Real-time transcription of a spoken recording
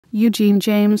Eugene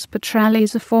James Petralli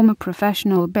is a former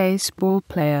professional baseball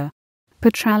player.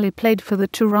 Petralli played for the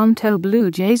Toronto Blue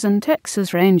Jays and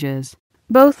Texas Rangers,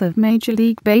 both of Major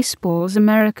League Baseball's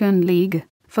American League,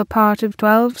 for part of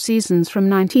 12 seasons from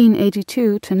 1982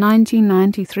 to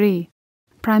 1993.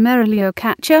 Primarily a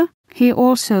catcher, he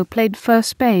also played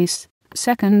first base,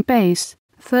 second base,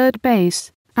 third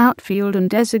base, outfield and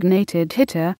designated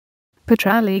hitter.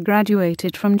 Petralli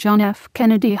graduated from John F.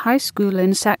 Kennedy High School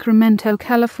in Sacramento,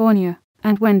 California,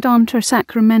 and went on to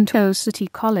Sacramento City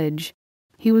College.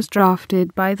 He was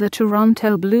drafted by the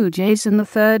Toronto Blue Jays in the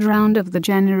third round of the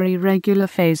January regular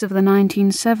phase of the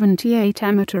 1978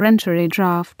 amateur entry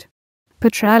draft.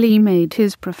 Petralli made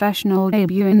his professional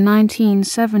debut in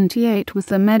 1978 with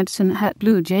the Medicine Hat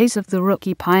Blue Jays of the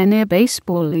Rookie Pioneer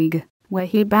Baseball League, where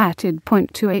he batted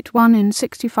 .281 in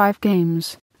 65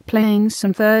 games, playing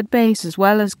some third base as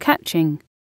well as catching.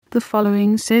 The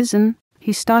following season,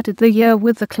 he started the year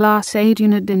with the Class A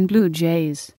Dunedin Blue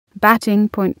Jays, batting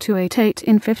 .288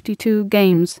 in 52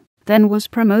 games, then was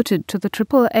promoted to the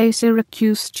Triple-A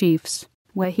Syracuse Chiefs,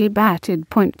 where he batted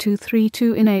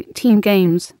 .232 in 18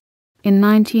 games. In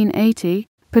 1980,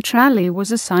 Petralli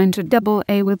was assigned to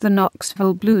Double-A with the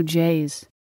Knoxville Blue Jays.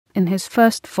 In his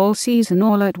first full season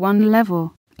all at one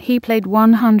level, he played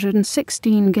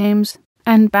 116 games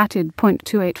and batted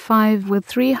 .285 with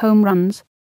 3 home runs.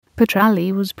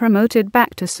 Petralli was promoted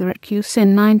back to Syracuse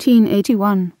in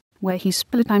 1981, where he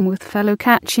split time with fellow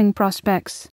catching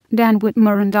prospects Dan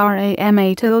Whitmer and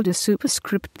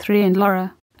RAMA_3 in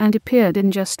Laura, and appeared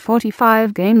in just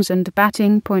 45 games and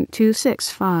batting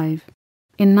 .265.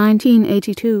 In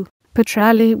 1982,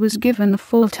 Petralli was given a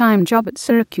full-time job at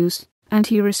Syracuse, and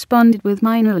he responded with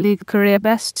minor league career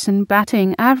bests in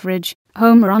batting average,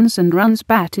 home runs and runs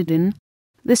batted in.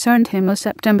 This earned him a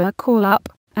September call-up,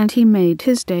 and he made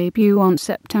his debut on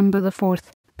September the 4th,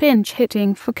 pinch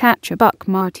hitting for catcher Buck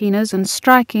Martinez and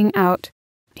striking out.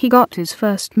 He got his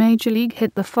first major league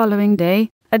hit the following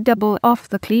day, a double off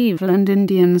the Cleveland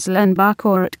Indians' Len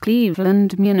Barker at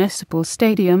Cleveland Municipal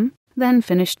Stadium, then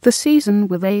finished the season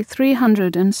with a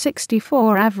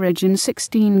 .364 average in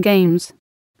 16 games.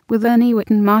 With Ernie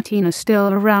Whitten Martinez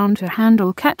still around to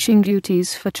handle catching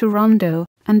duties for Toronto,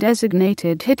 and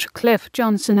designated hitter Cliff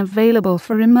Johnson available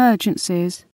for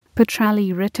emergencies,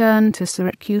 Petralli returned to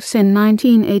Syracuse in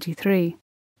 1983.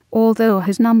 Although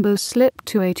his numbers slipped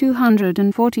to a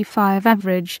 .245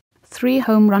 average, 3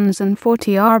 home runs and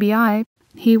 40 RBI,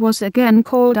 he was again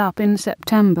called up in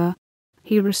September.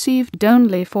 He received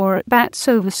only 4 at-bats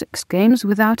over 6 games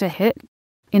without a hit.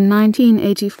 In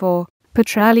 1984,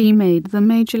 Petralli made the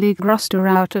Major League roster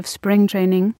out of spring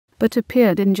training, but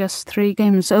appeared in just 3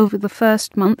 games over the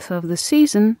first month of the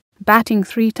season, batting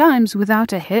 3 times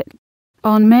without a hit.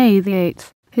 On May the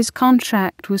 8th, his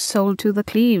contract was sold to the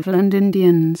Cleveland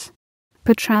Indians.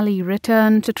 Petralli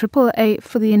returned to Triple-A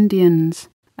for the Indians,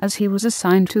 as he was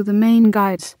assigned to the Maine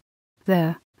Guides.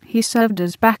 There, he served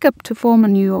as backup to former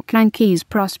New York Yankees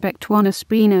prospect Juan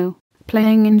Espino,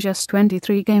 playing in just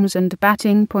 23 games and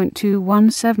batting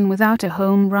 .217 without a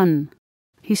home run.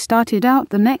 He started out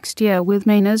the next year with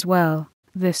Maine as well,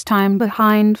 this time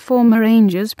behind former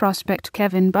Rangers prospect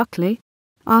Kevin Buckley.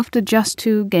 After just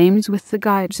 2 games with the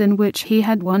Guides in which he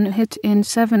had 1 hit in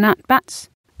 7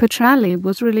 at-bats, Petralli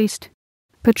was released.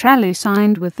 Petralli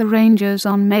signed with the Rangers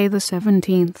on May the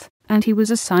 17th, and he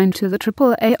was assigned to the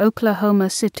Triple-A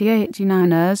Oklahoma City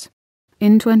 89ers.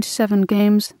 In 27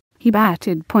 games, he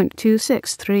batted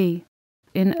 .263.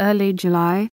 In early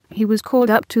July, he was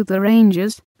called up to the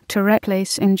Rangers to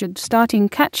replace injured starting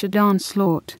catcher Don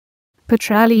Slaught.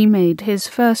 Petralli made his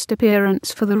first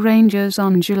appearance for the Rangers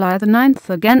on July the 9th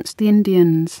against the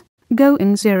Indians,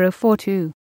 going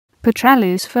 0-for-2.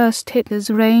 Petralli's first hit as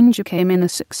a Ranger came in a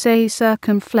 6-A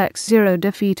circumflex 0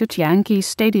 defeat at Yankee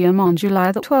Stadium on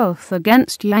July the 12th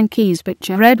against Yankees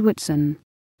pitcher Ed Whitson.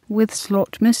 With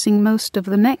Slaught missing most of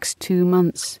the next 2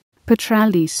 months,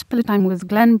 Petralli split time with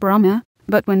Glenn Brummer,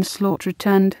 but when Slaught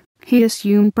returned, he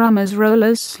assumed Brummer's role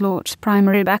as Slaught's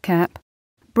primary backup.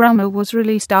 Brummer was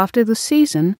released after the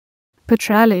season.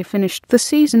 Petralli finished the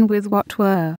season with what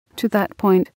were, to that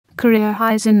point, career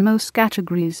highs in most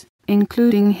categories,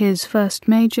 including his first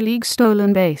major league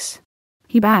stolen base.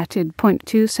 He batted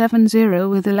 .270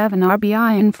 with 11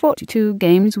 RBI in 42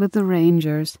 games with the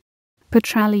Rangers.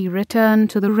 Petralli returned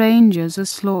to the Rangers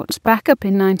as Slaught's backup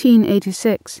in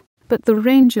 1986, but the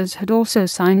Rangers had also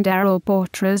signed Darrell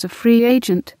Porter as a free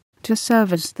agent to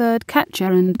serve as third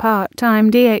catcher and part-time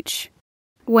DH.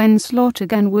 When Slaught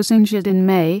again was injured in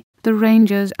May, the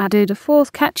Rangers added a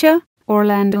 4th catcher,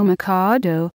 Orlando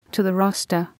Mercado, to the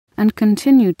roster, and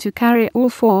continued to carry all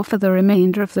 4 for the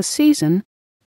remainder of the season.